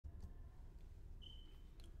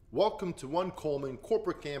Welcome to One Kullman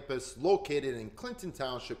Corporate Campus located in Clinton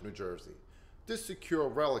Township, New Jersey. This secure,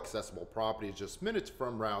 well-accessible property is just minutes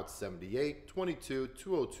from routes 78, 22,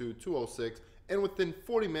 202, 206, and within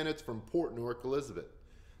 40 minutes from Port Newark, Elizabeth.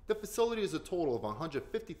 The facility is a total of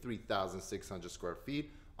 153,600 square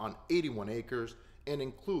feet on 81 acres and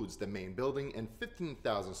includes the main building and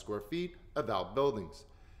 15,000 square feet of outbuildings.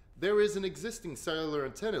 There is an existing cellular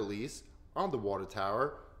antenna lease on the water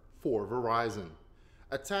tower for Verizon.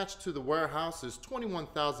 Attached to the warehouse is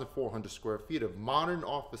 21,400 square feet of modern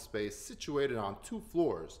office space situated on 2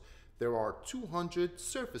 floors. There are 200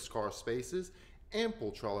 surface car spaces,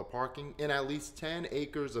 ample trailer parking, and at least 10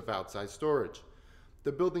 acres of outside storage.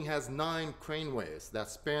 The building has 9 craneways that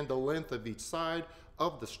span the length of each side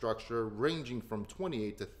of the structure, ranging from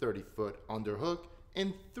 28 to 30 foot underhook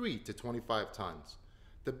and 3 to 25 tons.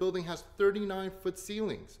 The building has 39-foot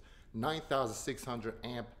ceilings, 9,600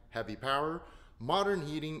 amp heavy power, modern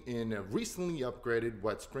heating, and a recently upgraded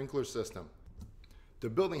wet sprinkler system. The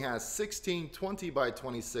building has 16 20 by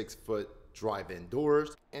 26 foot drive-in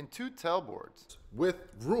doors and 2 tailboards with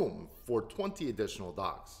room for 20 additional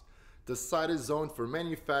docks. The site is zoned for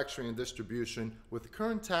manufacturing and distribution with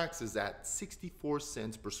current taxes at 64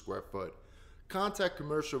 cents per square foot. Contact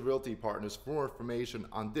Commercial Realty Partners for more information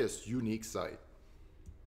on this unique site.